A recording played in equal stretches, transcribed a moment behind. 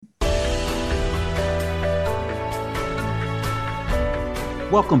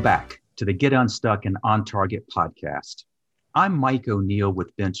Welcome back to the Get Unstuck and On Target podcast. I'm Mike O'Neill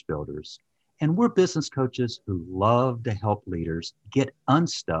with Bench Builders, and we're business coaches who love to help leaders get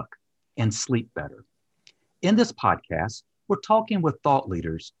unstuck and sleep better. In this podcast, we're talking with thought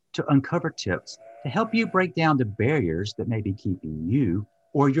leaders to uncover tips to help you break down the barriers that may be keeping you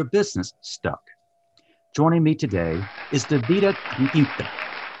or your business stuck. Joining me today is Davida Quinta.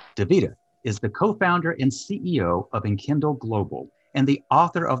 Davida is the co-founder and CEO of Enkindle Global and the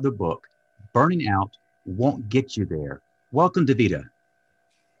author of the book, Burning Out Won't Get You There. Welcome, Davida.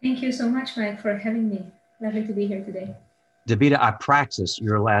 Thank you so much, Mike, for having me. Lovely to be here today. Davida, I practiced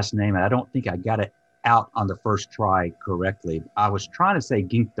your last name, and I don't think I got it out on the first try correctly. I was trying to say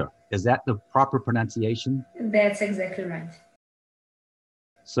Ginter. Is that the proper pronunciation? That's exactly right.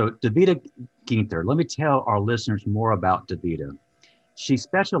 So Davida Ginter, let me tell our listeners more about Davida. She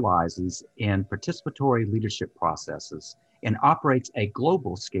specializes in participatory leadership processes and operates a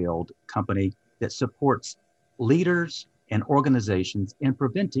global scaled company that supports leaders and organizations in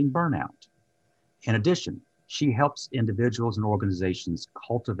preventing burnout. In addition, she helps individuals and organizations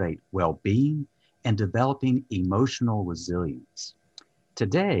cultivate well-being and developing emotional resilience.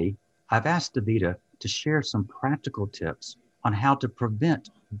 Today, I've asked Davida to share some practical tips on how to prevent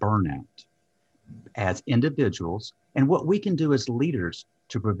burnout as individuals and what we can do as leaders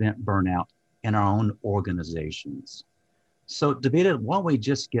to prevent burnout in our own organizations. So, Davida, why don't we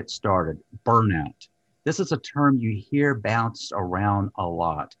just get started? Burnout. This is a term you hear bounced around a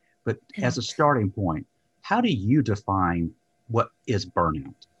lot, but as a starting point, how do you define what is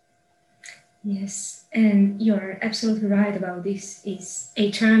burnout? Yes, and you're absolutely right about this. Is a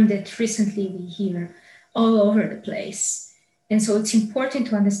term that recently we hear all over the place. And so it's important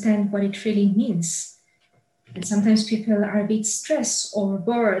to understand what it really means. And sometimes people are a bit stressed or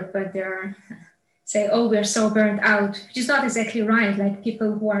bored, but they're say, oh, we're so burnt out, which is not exactly right. Like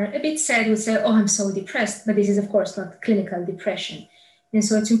people who are a bit sad will say, oh, I'm so depressed. But this is, of course, not clinical depression. And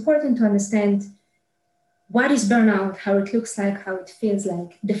so it's important to understand what is burnout, how it looks like, how it feels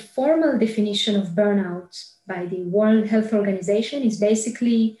like. The formal definition of burnout by the World Health Organization is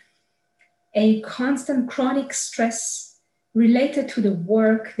basically a constant chronic stress related to the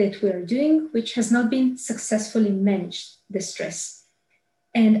work that we are doing, which has not been successfully managed, the stress.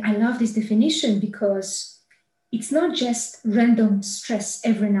 And I love this definition because it's not just random stress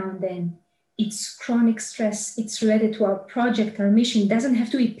every now and then. It's chronic stress. It's related to our project, our mission. It doesn't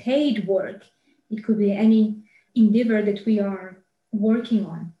have to be paid work. It could be any endeavor that we are working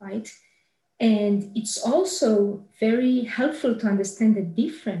on, right? And it's also very helpful to understand the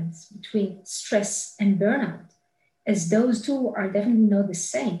difference between stress and burnout, as those two are definitely not the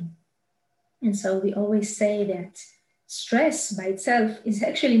same. And so we always say that stress by itself is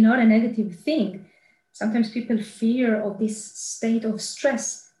actually not a negative thing. Sometimes people fear of this state of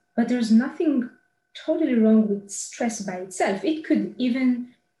stress, but there's nothing totally wrong with stress by itself. It could even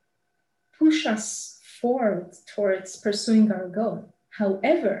push us forward towards pursuing our goal.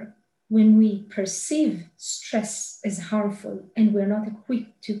 However, when we perceive stress as harmful and we're not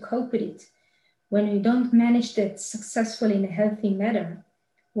equipped to cope with it, when we don't manage that successfully in a healthy manner,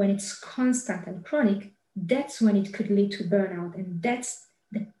 when it's constant and chronic, that's when it could lead to burnout. And that's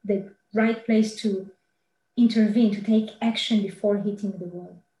the right place to intervene, to take action before hitting the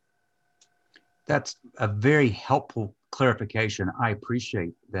wall. That's a very helpful clarification. I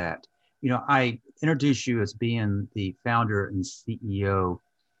appreciate that. You know, I introduced you as being the founder and CEO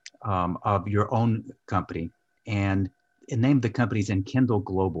of your own company, and the name of the company is Enkindle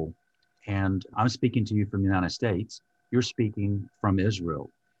Global. And I'm speaking to you from the United States. You're speaking from Israel.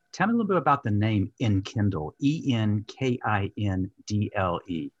 Tell me a little bit about the name Enkindle, Enkindle.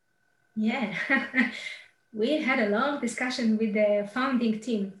 Yeah, we had a long discussion with the founding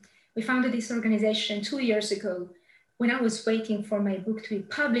team. We founded this organization 2 years ago. When I was waiting for my book to be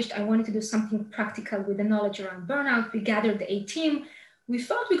published, I wanted to do something practical with the knowledge around burnout. We gathered a team. We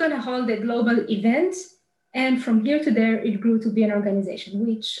thought we're going to hold a global event. And from here to there, it grew to be an organization,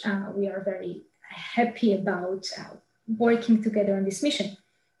 which we are very happy about working together on this mission.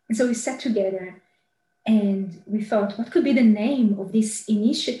 And so we sat together and we thought, what could be the name of this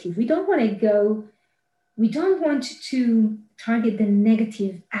initiative? We don't want to target the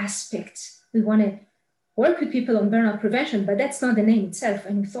negative aspects. We want to work with people on burnout prevention, but that's not the name itself.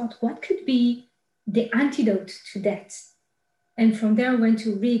 And we thought, what could be the antidote to that? And from there, we went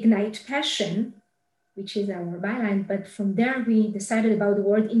to reignite passion, which is our byline. But from there, we decided about the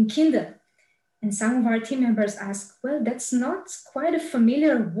word Enkindle. And some of our team members asked, well, that's not quite a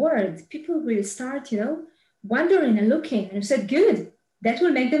familiar word. People will start, wondering and looking. And we said, good, that will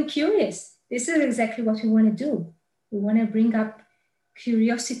make them curious. This is exactly what we want to do. We want to bring up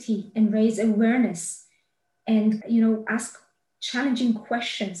curiosity and raise awareness and, ask challenging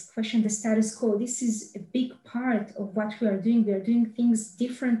questions, question the status quo. This is a big part of what we are doing. We are doing things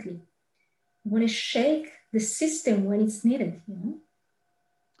differently. We want to shake the system when it's needed,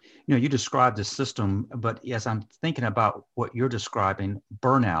 You described the system, but as I'm thinking about what you're describing,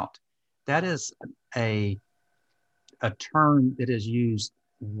 burnout, that is a term that is used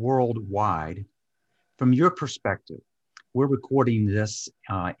worldwide. From your perspective, we're recording this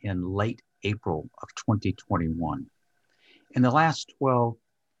in late April of 2021. In the last 12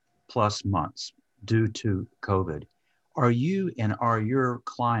 plus months, due to COVID, are you and are your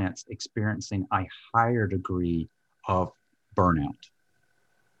clients experiencing a higher degree of burnout?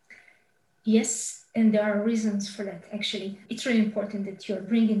 Yes, and there are reasons for that, actually. It's really important that you're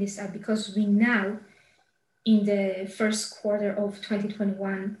bringing this up because we now, in the first quarter of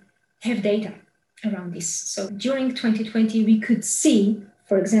 2021, have data around this. So during 2020, we could see,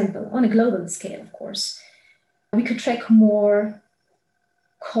 for example, on a global scale, of course, we could track more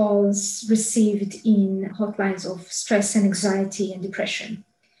calls received in hotlines of stress and anxiety and depression.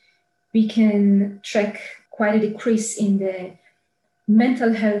 We can track quite a decrease in the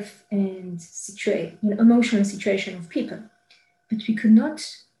mental health and emotional situation of people. But we could not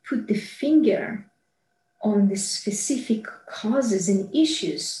put the finger on the specific causes and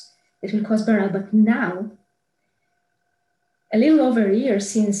issues that will cause burnout. But now, a little over a year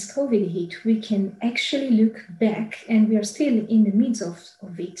since COVID hit, we can actually look back, and we are still in the midst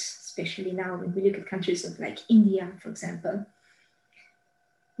of it, especially now when we look at countries like India, for example.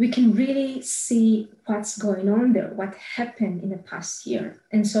 We can really see what's going on there, what happened in the past year.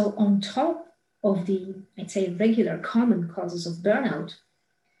 And so on top of the, I'd say, regular common causes of burnout,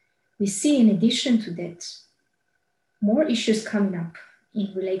 we see in addition to that, more issues coming up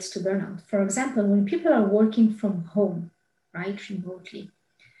in relates to burnout. For example, when people are working from home, right, remotely,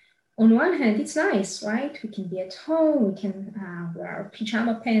 on one hand, it's nice, right? We can be at home, we can wear our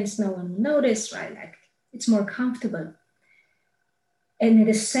pajama pants, no one will notice, right? Like, it's more comfortable. And at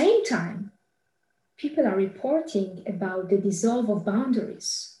the same time, people are reporting about the dissolve of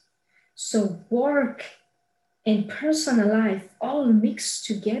boundaries. So work and personal life all mixed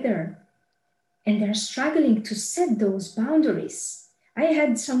together, and they're struggling to set those boundaries. I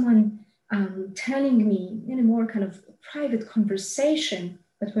had someone telling me in a more kind of private conversation,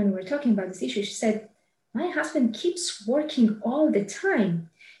 but when we were talking about this issue, she said, my husband keeps working all the time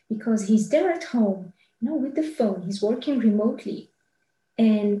because he's there at home, with the phone, he's working remotely.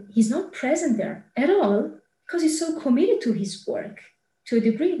 And he's not present there at all because he's so committed to his work to a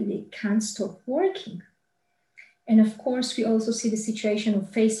degree that he can't stop working. And of course, we also see the situation of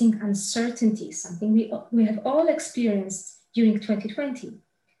facing uncertainty, something we have all experienced during 2020.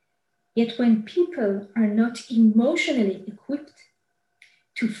 Yet when people are not emotionally equipped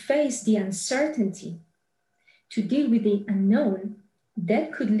to face the uncertainty, to deal with the unknown,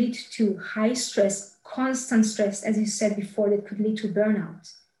 that could lead to high stress, constant stress, as you said before, that could lead to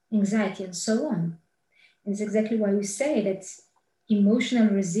burnout, anxiety, and so on. And it's exactly why we say that emotional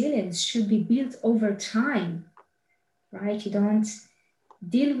resilience should be built over time, right? You don't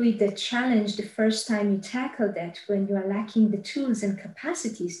deal with the challenge the first time you tackle that when you are lacking the tools and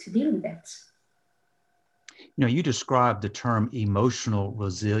capacities to deal with that. You described the term emotional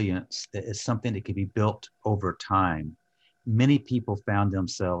resilience as something that can be built over time. Many people found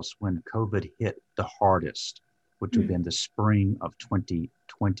themselves when COVID hit the hardest, which would have been the spring of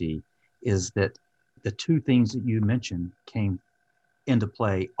 2020, is that the two things that you mentioned came into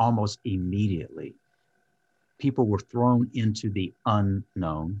play almost immediately. People were thrown into the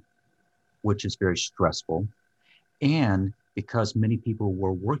unknown, which is very stressful. And because many people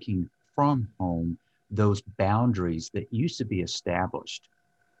were working from home, those boundaries that used to be established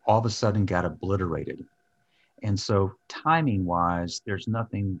all of a sudden got obliterated. And so timing wise, there's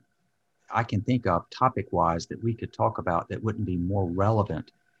nothing I can think of topic wise that we could talk about that wouldn't be more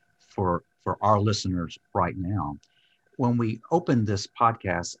relevant for our listeners right now. When we opened this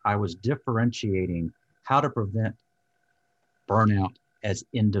podcast, I was differentiating how to prevent burnout as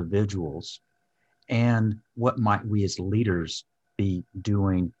individuals and what might we as leaders be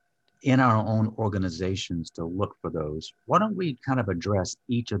doing in our own organizations to look for those. Why don't we kind of address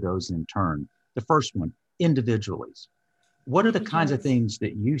each of those in turn? The first one, individually. What are the kinds of things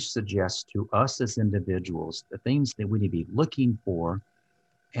that you suggest to us as individuals, the things that we need to be looking for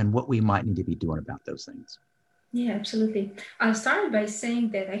and what we might need to be doing about those things? Yeah, absolutely. I'll start by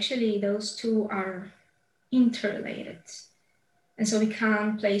saying that actually those two are interrelated. And so we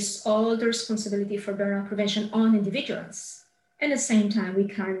can't place all the responsibility for burnout prevention on individuals. And at the same time, we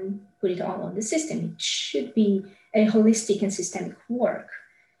can't put it all on the system. It should be a holistic and systemic work.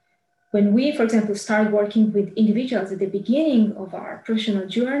 When we, for example, start working with individuals at the beginning of our professional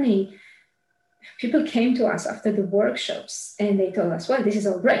journey, people came to us after the workshops and they told us, well, this is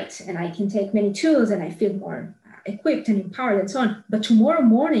all great and I can take many tools and I feel more equipped and empowered and so on. But tomorrow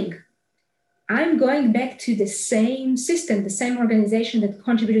morning, I'm going back to the same system, the same organization that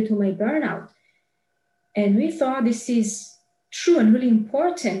contributed to my burnout. And we thought this is true and really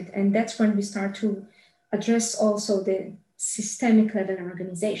important. And that's when we start to address also the systemic level in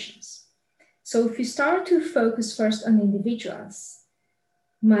organizations. So if you start to focus first on individuals,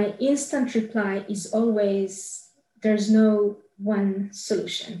 my instant reply is always, there's no one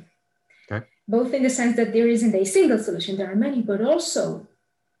solution. Okay. Both in the sense that there isn't a single solution, there are many, but also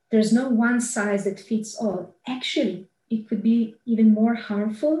there's no one size that fits all. Actually, it could be even more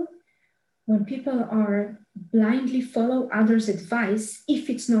harmful when people are blindly follow others' advice if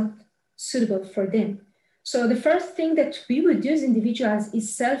it's not suitable for them. So the first thing that we would do as individuals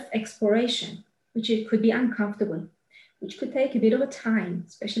is self-exploration, which it could be uncomfortable, which could take a bit of a time,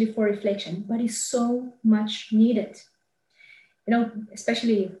 especially for reflection, but is so much needed. You know,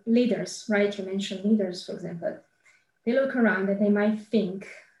 especially leaders, right? You mentioned leaders, for example. They look around and they might think,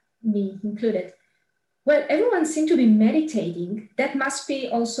 me included, well, everyone seems to be meditating. That must be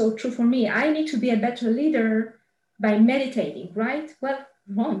also true for me. I need to be a better leader by meditating, right? Well,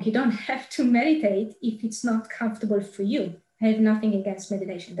 wrong. You don't have to meditate if it's not comfortable for you. I have nothing against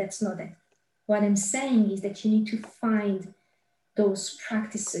meditation. That's not it. What I'm saying is that you need to find those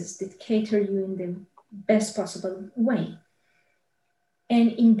practices that cater you in the best possible way.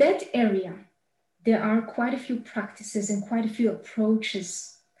 And in that area, there are quite a few practices and quite a few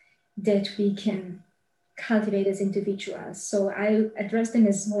approaches that we can cultivate as individuals. So I address them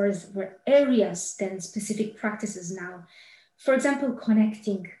as more areas than specific practices now. For example,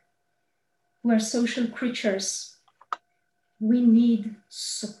 connecting. We're social creatures. We need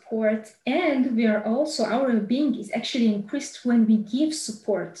support, and we are also, our well-being is actually increased when we give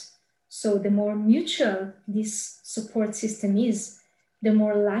support. So the more mutual this support system is, the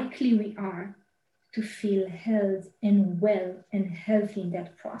more likely we are to feel held and well and healthy in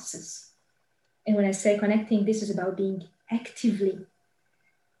that process. And when I say connecting, this is about being actively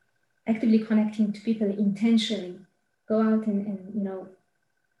connecting to people intentionally. Go out and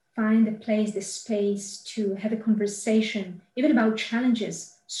find the place, the space to have a conversation, even about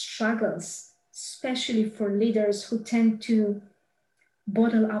challenges, struggles, especially for leaders who tend to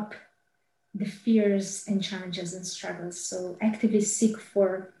bottle up the fears and challenges and struggles. So actively seek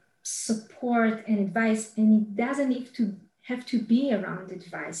for support and advice, and it doesn't have to be around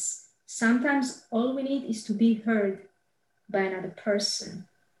advice. Sometimes all we need is to be heard by another person.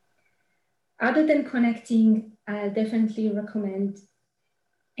 Other than connecting, I definitely recommend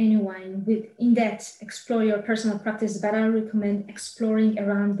anyone in that explore your personal practice, but I recommend exploring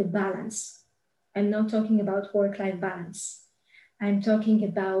around the balance. I'm not talking about work-life balance. I'm talking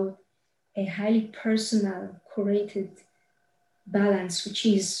about a highly personal, curated balance, which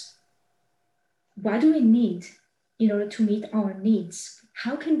is what do we need in order to meet our needs?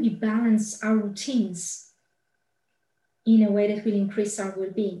 How can we balance our routines in a way that will increase our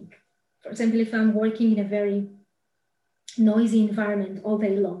well-being? For example, if I'm working in a very noisy environment all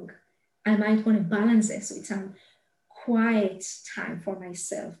day long, I might want to balance this with some quiet time for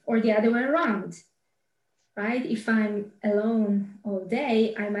myself, or the other way around, right? If I'm alone all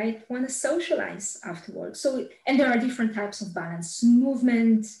day, I might want to socialize afterwards. So, and there are different types of balance: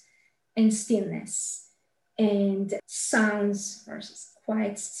 movement and stillness, and sounds versus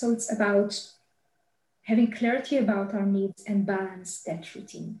quiet. So it's about having clarity about our needs and balance that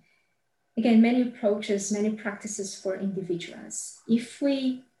routine. Again, many approaches, many practices for individuals. If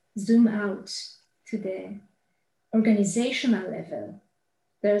we zoom out to the organizational level,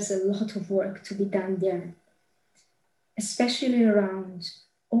 there's a lot of work to be done there, especially around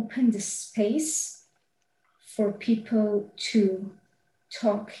open the space for people to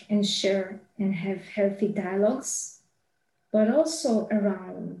talk and share and have healthy dialogues, but also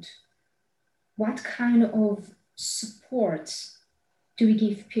around what kind of support do we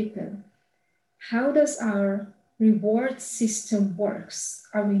give people? How does our reward system works?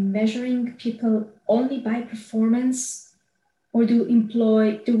 Are we measuring people only by performance, or do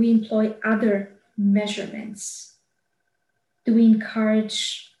we employ other measurements? Do we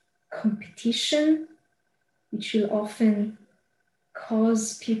encourage competition, which will often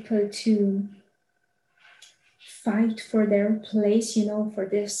cause people to fight for their place, for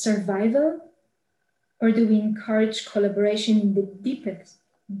their survival? Or do we encourage collaboration in the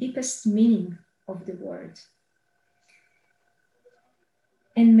deepest meaning of the word?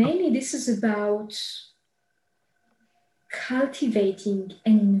 And mainly this is about cultivating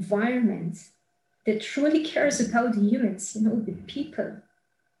an environment that truly cares about the humans, the people,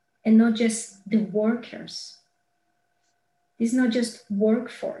 and not just the workers. It's not just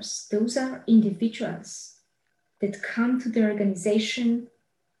workforce. Those are individuals that come to the organization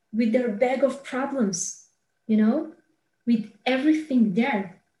with their bag of problems, with everything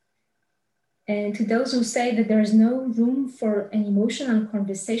there. And to those who say that there's no room for an emotional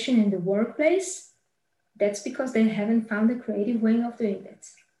conversation in the workplace, that's because they haven't found a creative way of doing it.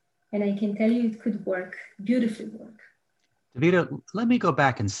 And I can tell you it could work, beautifully work. Davida, let me go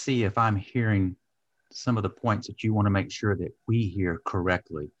back and see if I'm hearing some of the points that you want to make sure that we hear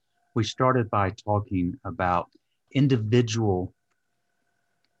correctly. We started by talking about individual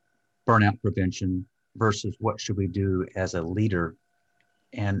burnout prevention versus what should we do as a leader.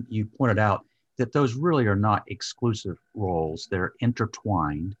 And you pointed out that those really are not exclusive roles, they're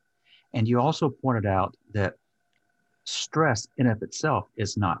intertwined. And you also pointed out that stress in of itself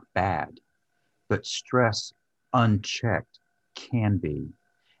is not bad, but stress unchecked can be.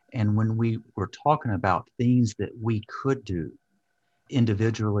 And when we were talking about things that we could do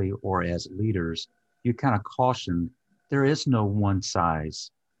individually or as leaders, you kind of cautioned there is no one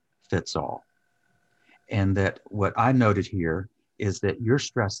size fits all. And that what I noted here is that you're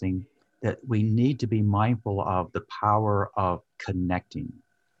stressing that we need to be mindful of the power of connecting.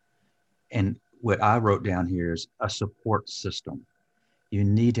 And what I wrote down here is a support system. You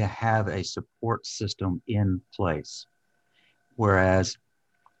need to have a support system in place. Whereas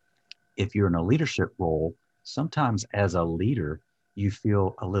if you're in a leadership role, sometimes as a leader, you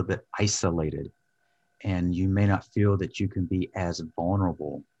feel a little bit isolated and you may not feel that you can be as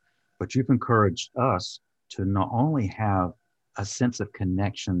vulnerable. But you've encouraged us to not only have a sense of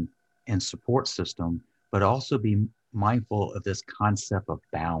connection and support system, but also be mindful of this concept of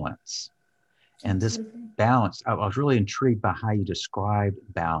balance. And this balance, I was really intrigued by how you described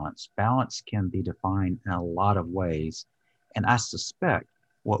balance. Balance can be defined in a lot of ways. And I suspect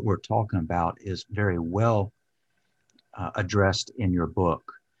what we're talking about is very well addressed in your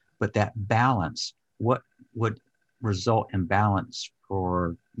book. But that balance, what would result in balance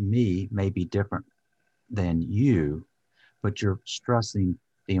for me may be different than you, but you're stressing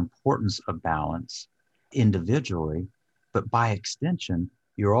the importance of balance individually, but by extension,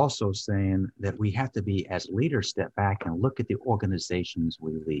 you're also saying that we have to be, as leaders, step back and look at the organizations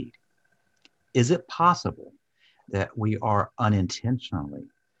we lead. Is it possible that we are unintentionally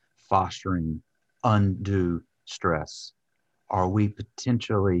fostering undue stress? Are we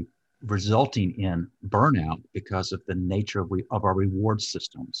potentially resulting in burnout because of the nature of our reward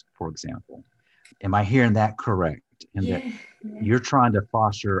systems, for example? Am I hearing that correct? And that you're trying to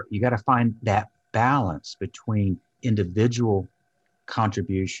foster, you got to find that balance between individual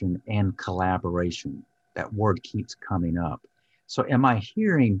contribution and collaboration. That word keeps coming up. So am I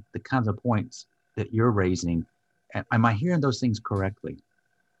hearing the kinds of points that you're raising? Am I hearing those things correctly?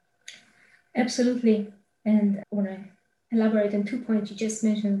 Absolutely. And I want to elaborate on 2 points you just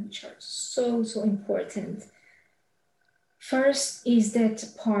mentioned, which are so important. First is that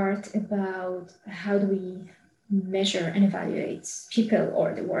part about how do we measure and evaluate people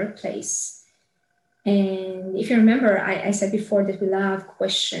or the workplace. And if you remember, I said before that we love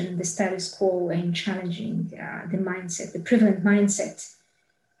question the status quo and challenging the mindset, the prevalent mindset.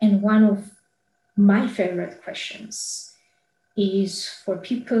 And one of my favorite questions is for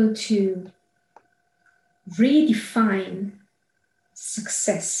people to redefine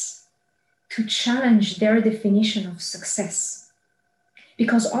success, to challenge their definition of success.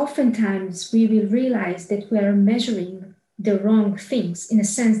 Because oftentimes we will realize that we are measuring the wrong things in a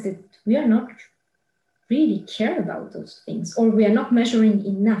sense that we are not really care about those things, or we are not measuring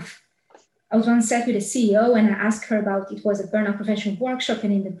enough. I was once sat with a CEO and I asked her about, it was a burnout prevention workshop,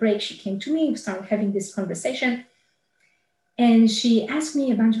 and in the break she came to me, we started having this conversation. And she asked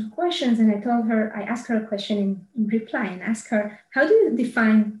me a bunch of questions, and I asked her a question in reply and asked her, how do you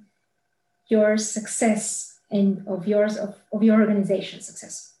define your success and of your organization's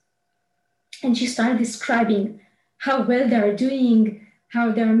success? And she started describing how well they are doing, how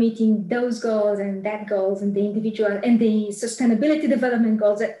they are meeting those goals and that goals and the individual and the sustainability development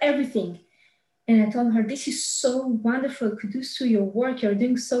goals and everything. And I told her, this is so wonderful, kudos to your work, you're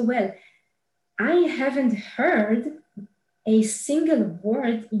doing so well. I haven't heard a single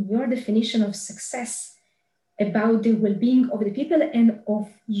word in your definition of success about the well-being of the people and of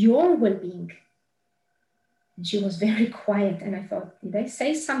your well-being. And she was very quiet, and I thought, did I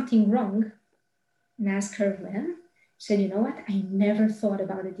say something wrong? And I asked her, well, she said, you know what? I never thought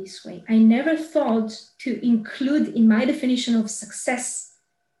about it this way. I never thought to include in my definition of success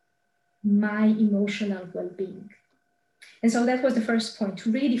my emotional well-being. And so that was the first point,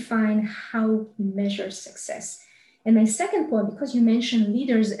 to really define how we measure success. And my second point, because you mentioned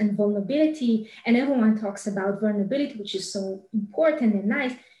leaders and vulnerability, and everyone talks about vulnerability, which is so important and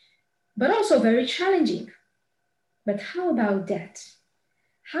nice, but also very challenging. But how about that?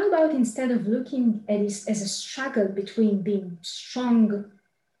 How about instead of looking at it as a struggle between being strong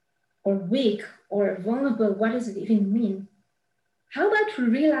or weak or vulnerable, what does it even mean? How about we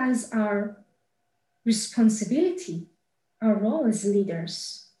realize our responsibility, our role as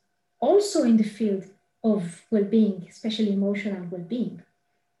leaders, also in the field of well-being, especially emotional well-being?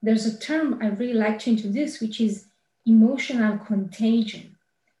 There's a term I really like to introduce, which is emotional contagion,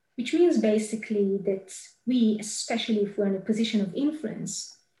 which means basically that we, especially if we're in a position of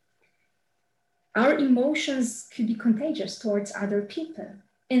influence, our emotions could be contagious towards other people.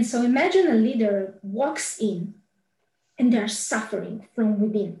 And so imagine a leader walks in and they're suffering from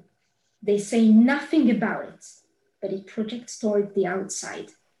within. They say nothing about it, but it projects toward the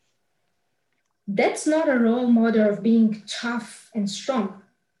outside. That's not a role model of being tough and strong,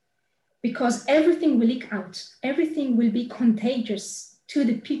 because everything will leak out. Everything will be contagious to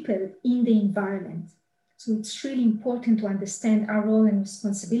the people in the environment. So it's really important to understand our role and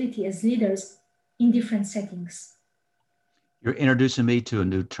responsibility as leaders in different settings. You're introducing me to a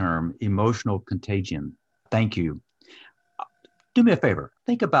new term, emotional contagion. Thank you. Do me a favor.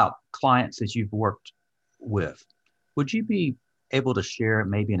 Think about clients that you've worked with. Would you be able to share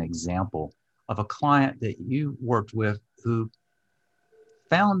maybe an example of a client that you worked with who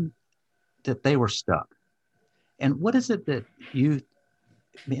found that they were stuck? And what is it that you,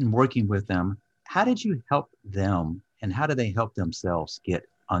 in working with them, how did you help them and how do they help themselves get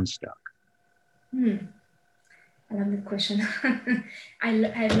unstuck? I love that question.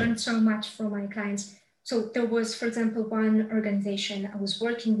 I learned so much from my clients. So there was, for example, one organization I was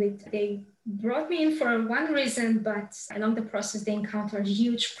working with. They brought me in for one reason, but along the process, they encountered a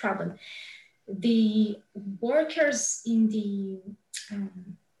huge problem. The workers in the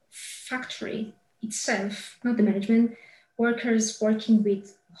factory itself, not the management, workers working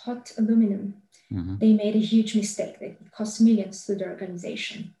with hot aluminum, they made a huge mistake that it cost millions to the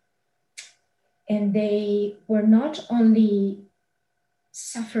organization. And they were not only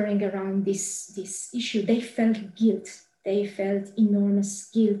suffering around this issue, they felt guilt. They felt enormous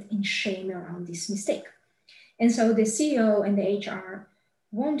guilt and shame around this mistake. And so the CEO and the HR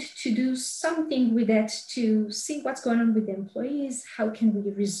want to do something with that to see what's going on with the employees. How can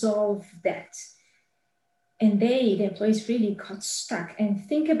we resolve that? And the employees really got stuck. And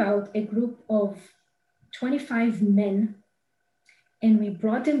think about a group of 25 men, and we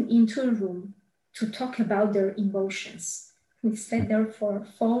brought them into a room to talk about their emotions. We sat there for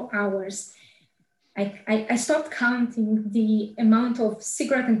 4 hours. I stopped counting the amount of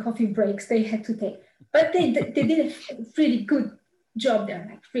cigarette and coffee breaks they had to take, but they did a really good job there,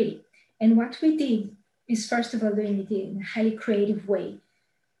 like really. And what we did is, first of all, doing it in a highly creative way.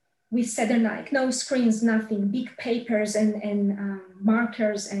 We sat there like no screens, nothing, big papers and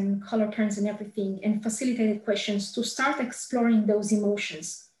markers and color turns and everything, and facilitated questions to start exploring those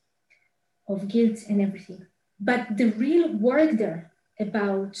emotions of guilt and everything. But the real work there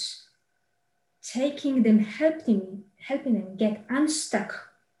about taking them, helping them get unstuck,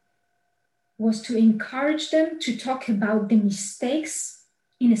 was to encourage them to talk about the mistakes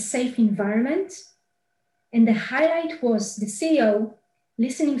in a safe environment. And the highlight was the CEO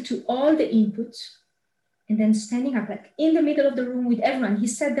listening to all the inputs and then standing up like in the middle of the room with everyone. He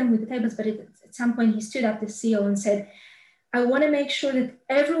sat them with the tables, but at some point he stood up, the CEO, and said, I want to make sure that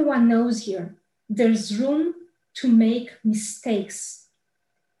everyone knows here, there's room to make mistakes.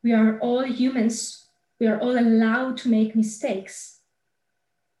 We are all humans. We are all allowed to make mistakes.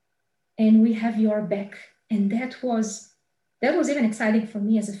 And we have your back. And that was even exciting for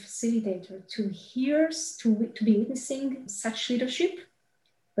me as a facilitator to hear, to be witnessing such leadership,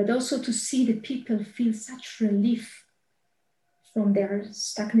 but also to see the people feel such relief from their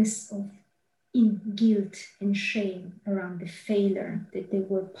stuckness of in guilt and shame around the failure that they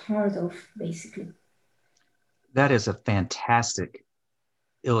were part of, basically. That is a fantastic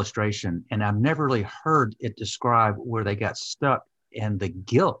illustration. And I've never really heard it describe where they got stuck and the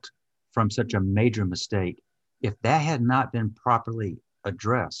guilt from such a major mistake. If that had not been properly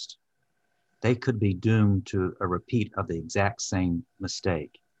addressed, they could be doomed to a repeat of the exact same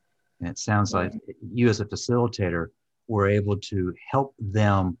mistake. And it sounds like you as a facilitator were able to help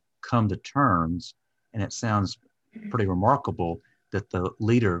them come to terms. And it sounds pretty remarkable that the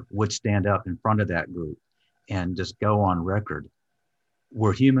leader would stand up in front of that group and just go on record.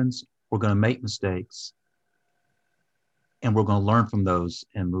 We're humans, we're going to make mistakes, and we're going to learn from those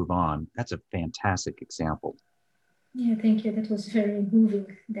and move on. That's a fantastic example. Yeah, thank you. That was very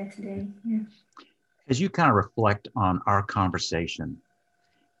moving that day. Yeah. As you kind of reflect on our conversation,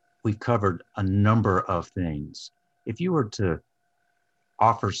 we've covered a number of things. If you were to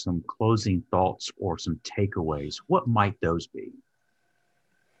offer some closing thoughts or some takeaways, what might those be?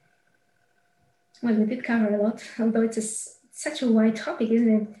 Well, we did cover a lot, although it's such a wide topic, isn't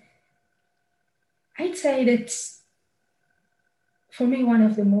it? I'd say that for me, one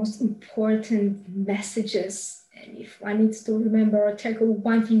of the most important messages, and if one needs to remember or tackle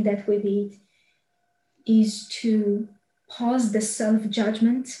one thing that we did, is to pause the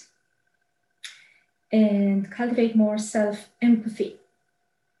self-judgment and cultivate more self-empathy.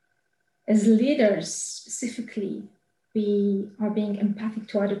 As leaders, specifically, we are being empathic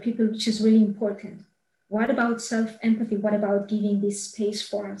to other people, which is really important. What about self-empathy? What about giving this space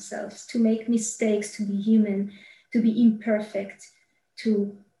for ourselves to make mistakes, to be human, to be imperfect,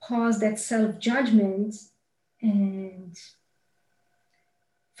 to pause that self-judgment and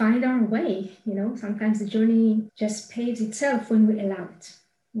find our way? You know, sometimes the journey just paves itself when we allow it,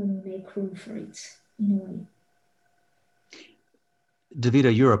 when we make room for it in a way.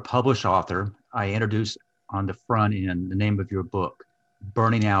 Davida, you're a published author. I introduced on the front end the name of your book,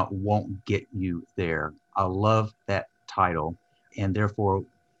 Burning Out Won't Get You There. I love that title, and therefore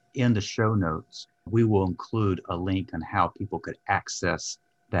in the show notes, we will include a link on how people could access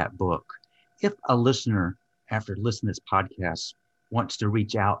that book. If a listener, after listening to this podcast, wants to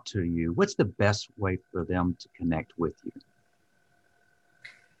reach out to you, what's the best way for them to connect with you?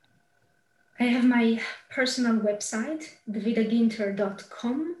 I have my personal website,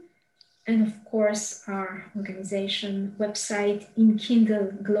 davidaginter.com, and of course our organization website,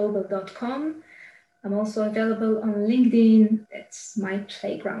 inkindleglobal.com. I'm also available on LinkedIn. That's my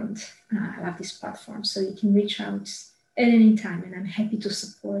playground. I love this platform, so you can reach out at any time, and I'm happy to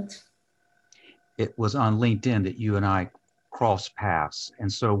support. It was on LinkedIn that you and I crossed paths,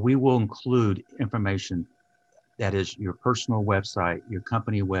 and so we will include information that is your personal website, your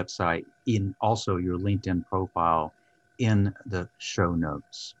company website, in also your LinkedIn profile in the show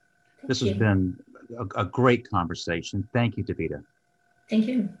notes. This has been a great conversation. Thank you, Davida. Thank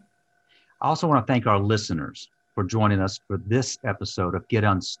you. I also want to thank our listeners for joining us for this episode of Get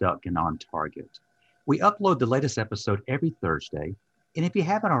Unstuck and On Target. We upload the latest episode every Thursday, and if you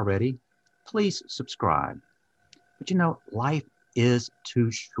haven't already, please subscribe. But you know, life is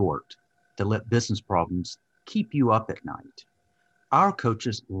too short to let business problems keep you up at night. Our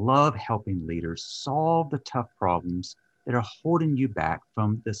coaches love helping leaders solve the tough problems that are holding you back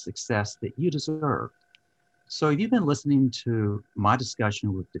from the success that you deserve. So if you've been listening to my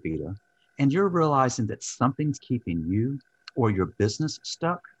discussion with Davida and you're realizing that something's keeping you or your business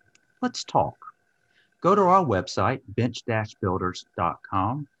stuck, let's talk. Go to our website,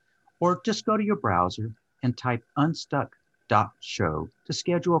 bench-builders.com, or just go to your browser and type unstuck.show to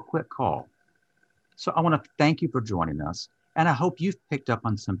schedule a quick call. So I want to thank you for joining us, and I hope you've picked up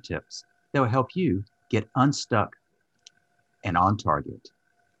on some tips that will help you get unstuck and on target.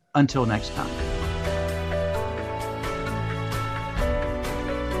 Until next time.